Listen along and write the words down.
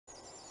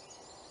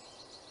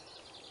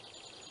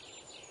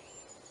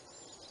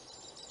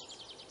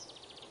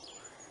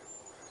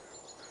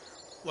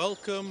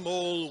Welcome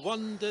all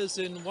wonders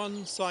in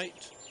one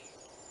sight,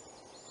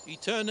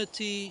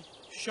 eternity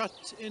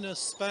shut in a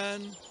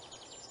span,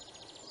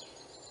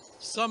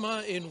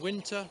 summer in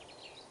winter,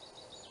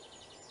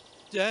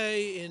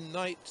 day in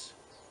night,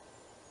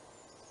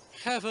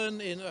 heaven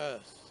in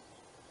earth.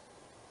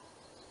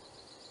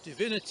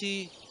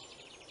 Divinity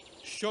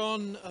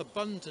shone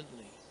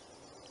abundantly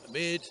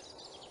amid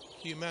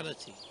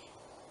humanity.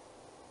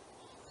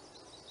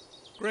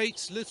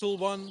 Great little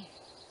one,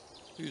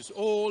 whose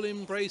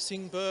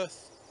all-embracing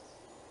birth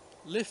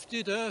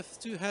lifted earth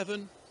to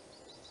heaven,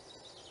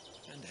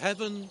 and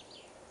heaven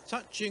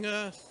touching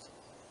earth,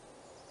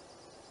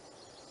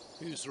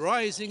 whose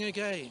rising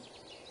again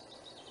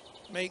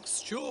makes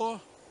sure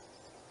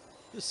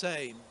the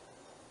same.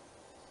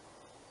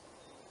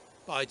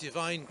 By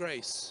divine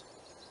grace,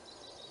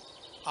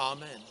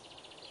 Amen.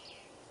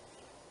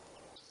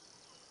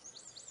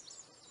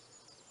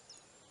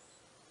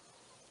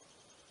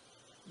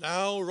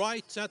 Now,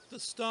 right at the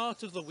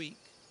start of the week,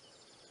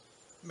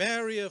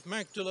 Mary of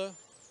Magdala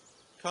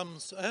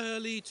comes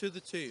early to the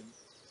tomb,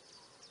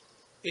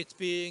 it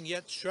being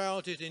yet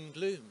shrouded in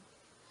gloom,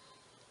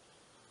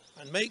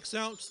 and makes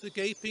out the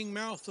gaping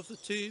mouth of the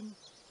tomb,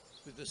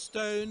 with the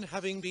stone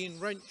having been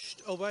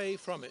wrenched away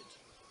from it.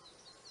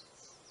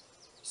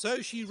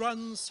 So she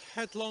runs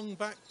headlong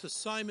back to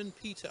Simon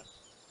Peter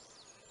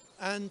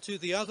and to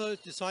the other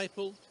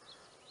disciple,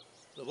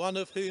 the one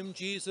of whom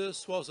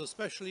Jesus was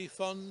especially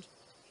fond,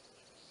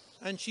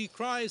 and she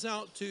cries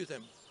out to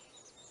them,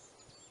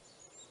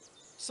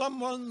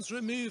 "Someone's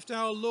removed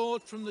our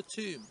Lord from the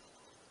tomb,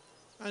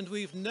 and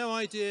we've no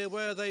idea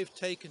where they've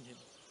taken him."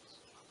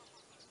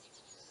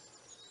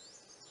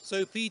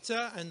 So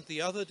Peter and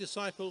the other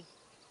disciple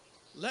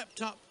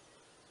leapt up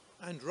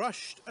and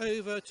rushed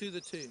over to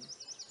the tomb.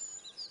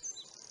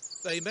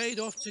 They made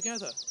off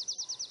together,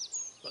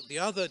 but the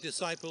other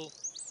disciple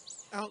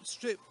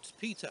outstripped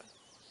Peter,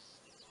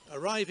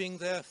 arriving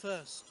there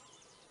first.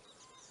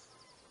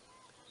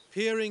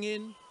 Peering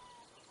in,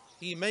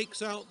 he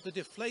makes out the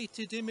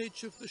deflated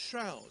image of the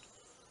shroud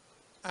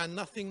and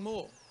nothing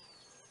more.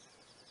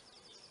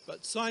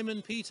 But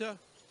Simon Peter,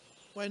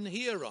 when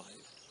he arrived,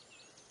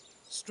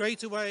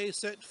 straightway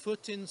set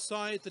foot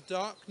inside the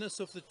darkness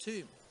of the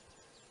tomb.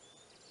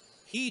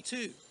 He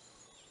too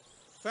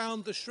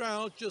found the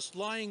shroud just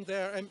lying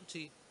there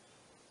empty,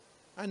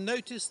 and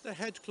noticed the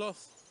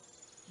headcloth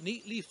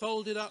neatly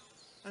folded up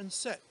and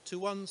set to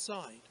one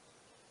side.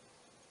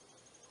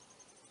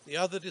 The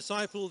other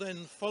disciple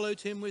then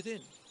followed him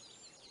within.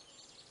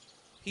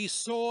 He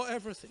saw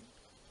everything,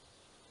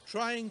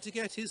 trying to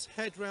get his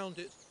head round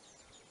it,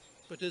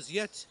 but as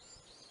yet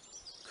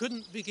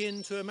couldn't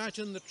begin to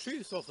imagine the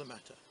truth of the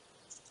matter,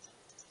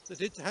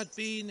 that it had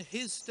been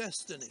his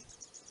destiny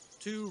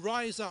to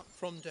rise up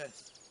from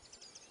death.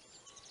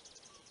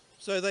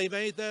 So they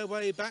made their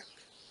way back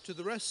to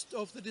the rest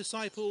of the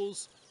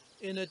disciples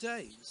in a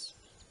daze.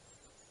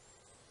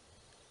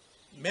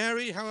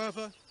 Mary,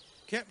 however,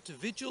 kept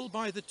vigil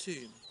by the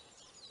tomb,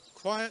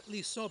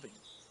 quietly sobbing.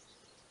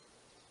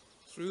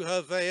 Through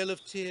her veil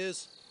of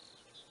tears,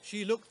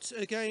 she looked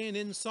again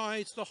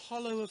inside the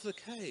hollow of the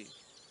cave.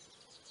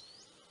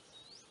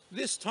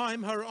 This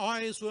time her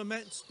eyes were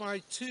met by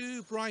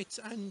two bright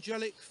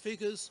angelic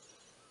figures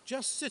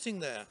just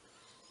sitting there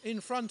in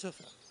front of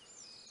her,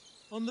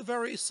 on the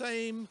very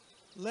same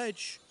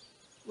ledge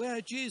where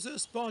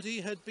Jesus'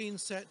 body had been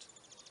set,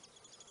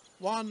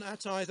 one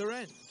at either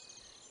end.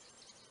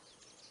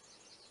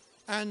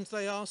 And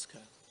they ask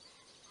her,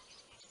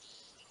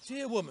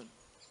 "Dear woman,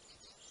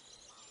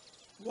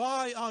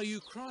 why are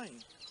you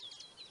crying?"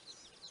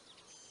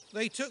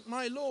 "They took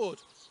my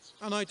Lord,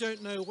 and I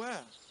don't know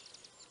where."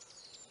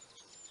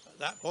 At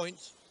that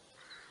point,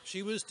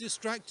 she was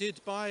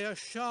distracted by a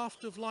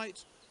shaft of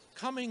light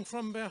coming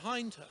from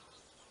behind her.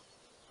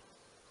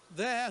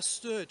 There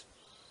stood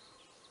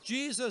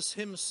Jesus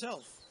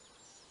himself.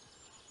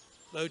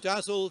 Though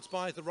dazzled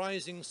by the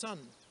rising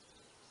sun,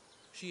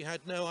 she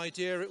had no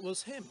idea it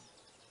was him.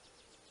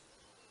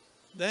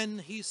 Then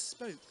he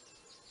spoke.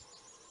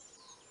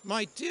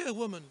 "My dear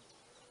woman,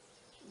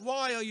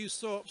 why are you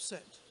so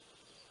upset?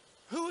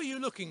 Who are you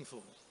looking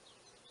for?"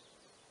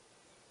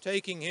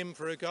 Taking him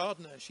for a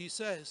gardener, she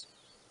says,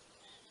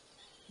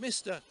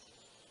 "Mister,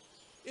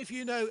 if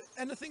you know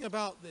anything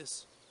about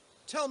this,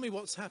 tell me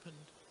what's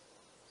happened.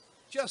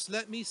 Just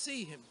let me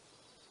see him."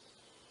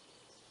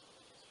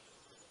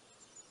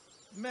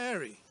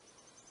 "Mary."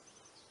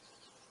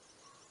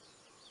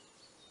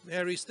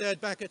 Mary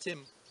stared back at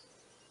him.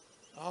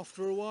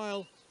 After a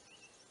while,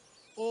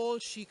 all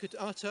she could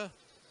utter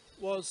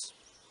was,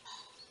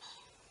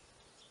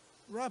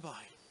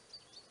 "Rabbi."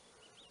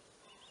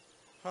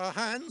 Her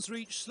hands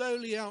reached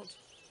slowly out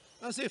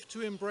as if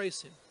to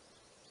embrace him,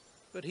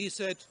 but he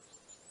said,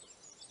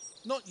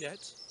 "Not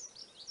yet,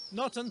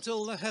 not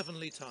until the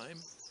heavenly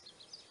time.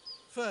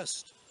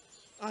 First,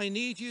 I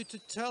need you to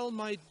tell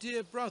my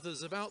dear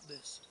brothers about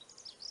this.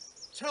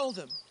 Tell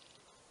them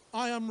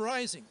I am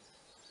rising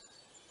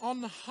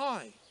on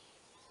high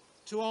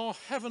to our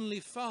Heavenly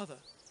Father,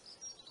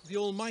 the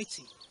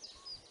Almighty."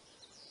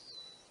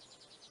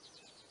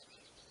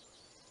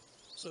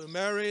 So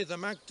Mary the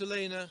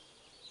Magdalene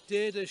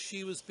did as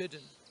she was bidden.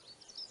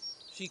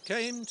 She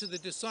came to the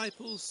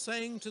disciples,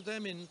 saying to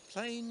them in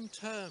plain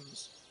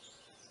terms,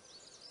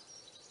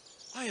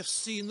 "I have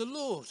seen the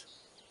Lord."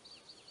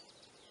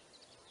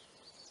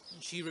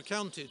 And she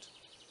recounted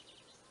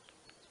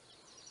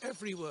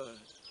every word.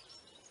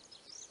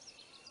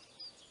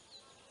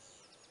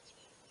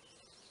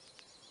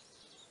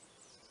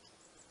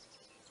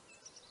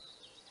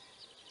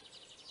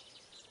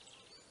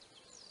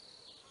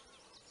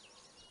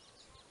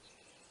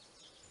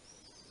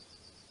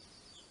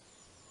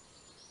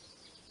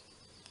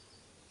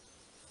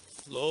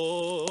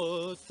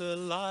 Lord, the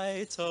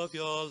light of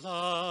your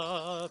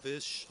love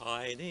is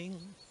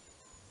shining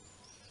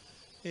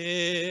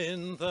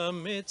in the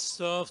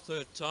midst of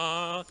the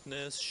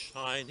darkness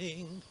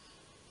shining.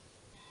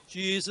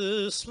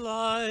 Jesus,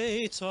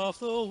 light of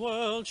the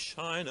world,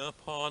 shine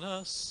upon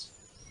us.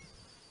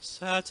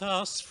 Set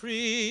us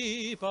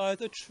free by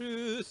the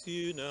truth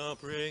you now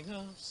bring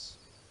us.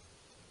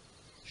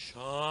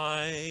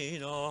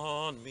 Shine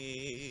on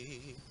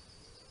me.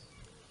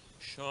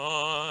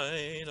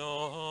 Shine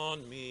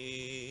on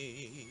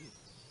me.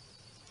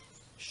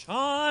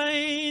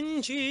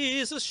 Shine,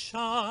 Jesus,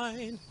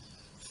 shine.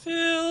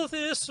 Fill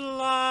this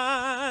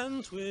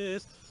land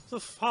with the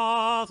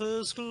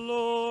Father's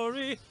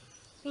glory.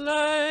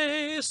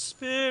 Blaze,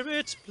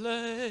 Spirit,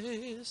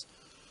 blaze.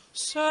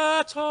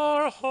 Set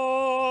our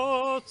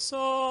hearts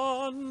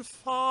on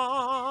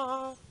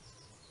fire.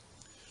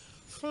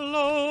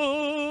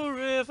 Flow,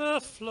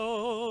 river,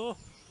 flow.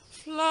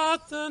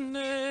 Flood the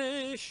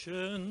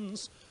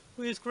nations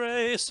with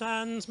grace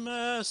and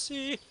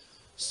mercy.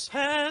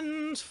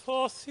 Send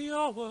forth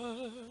your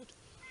word,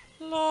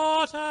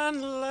 Lord,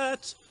 and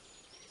let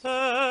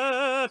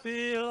there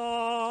be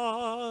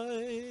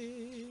light.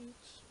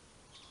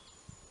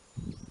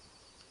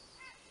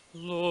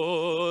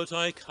 Lord,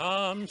 I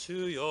come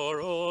to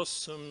your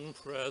awesome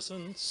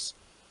presence,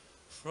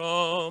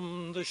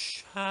 from the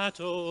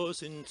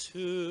shadows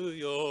into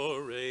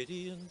your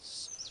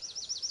radiance.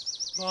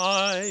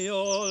 By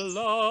your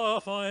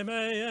love I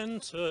may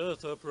enter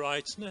the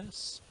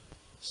brightness.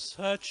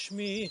 Search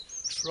me,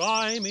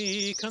 try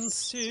me,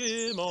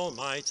 consume all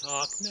my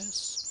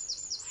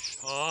darkness.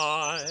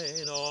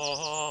 Shine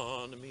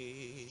on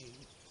me.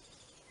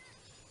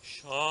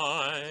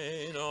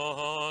 Shine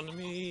on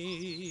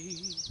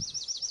me.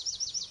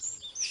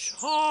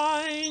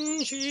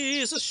 Shine,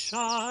 Jesus,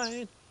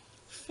 shine.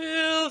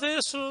 Fill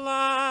this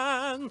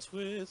land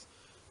with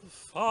the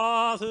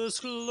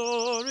Father's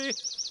glory.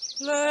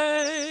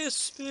 Blaze,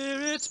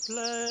 Spirit,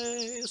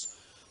 blaze.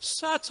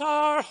 Set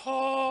our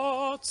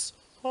hearts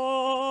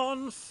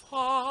on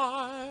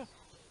fire.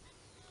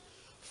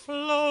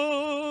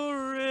 Flow,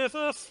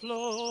 river,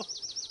 flow.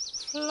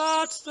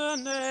 Flood the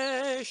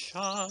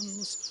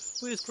nations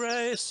with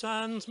grace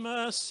and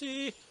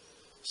mercy.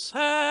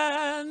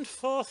 Send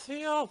forth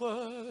your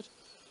word,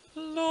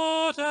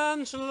 Lord,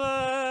 and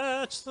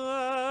let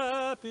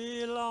there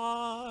be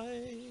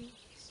light.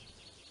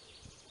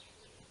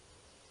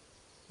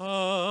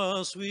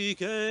 As we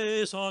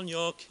gaze on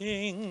your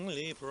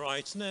kingly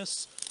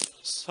brightness,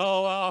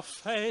 so our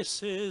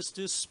faces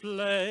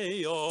display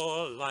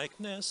your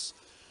likeness,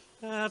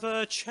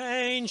 ever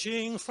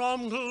changing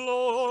from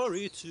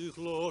glory to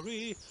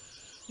glory.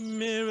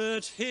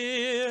 Mirrored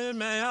here,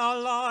 may our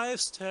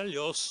lives tell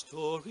your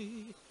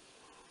story.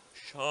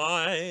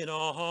 Shine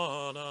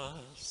on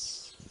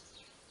us.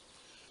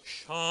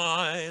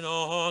 Shine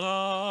on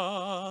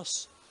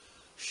us.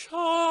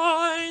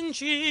 Shine,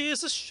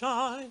 Jesus,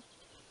 shine.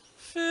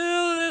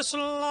 Fill this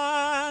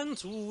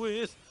land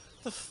with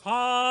the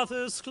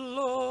Father's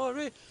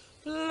glory.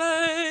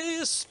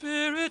 Blaze,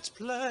 Spirit,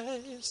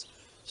 blaze.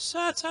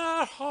 Set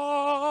our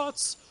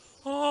hearts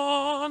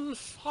on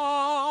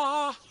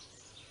fire.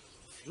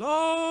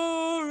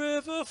 Flow,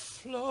 river,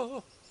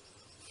 flow.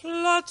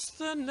 Flood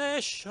the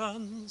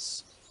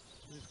nations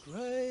with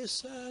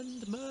grace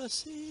and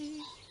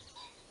mercy.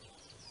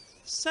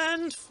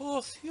 Send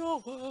forth your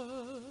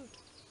word,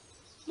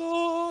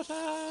 Lord,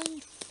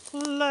 and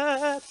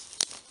let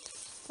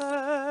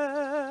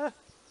there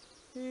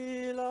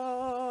be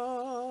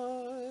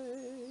light.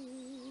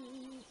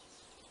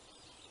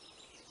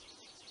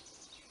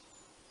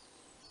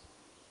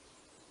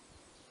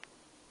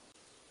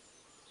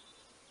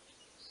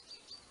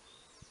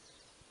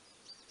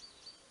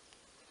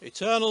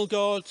 Eternal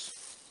God,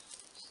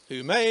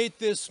 who made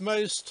this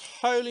most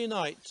holy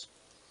night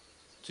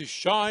to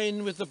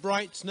shine with the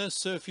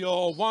brightness of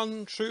your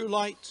one true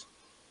light,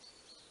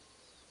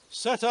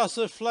 set us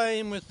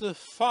aflame with the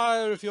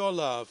fire of your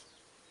love,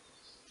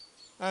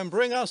 and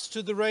bring us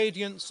to the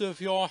radiance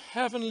of your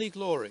heavenly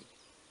glory,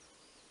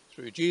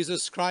 through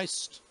Jesus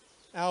Christ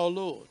our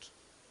Lord.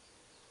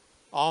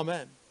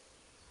 Amen.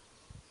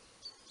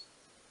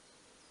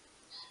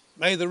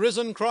 May the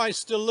risen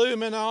Christ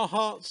illumine our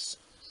hearts,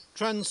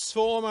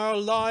 transform our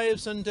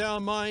lives and our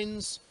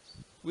minds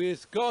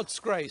with God's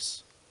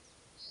grace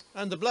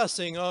and the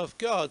blessing of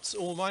God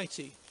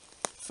Almighty,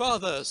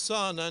 Father,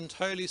 Son, and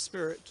Holy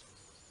Spirit.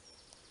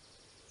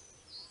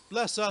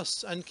 Bless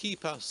us and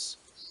keep us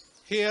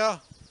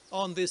here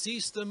on this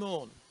Easter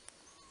morn,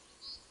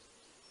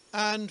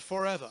 and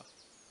forever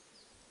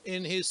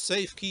in his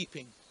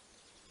safekeeping,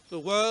 the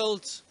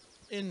world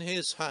in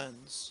his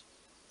hands.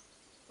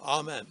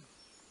 Amen.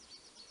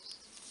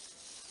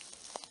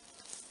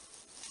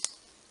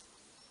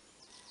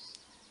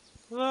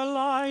 The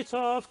light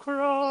of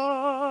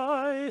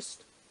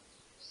Christ.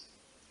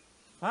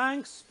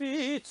 Thanks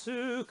be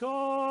to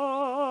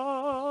God.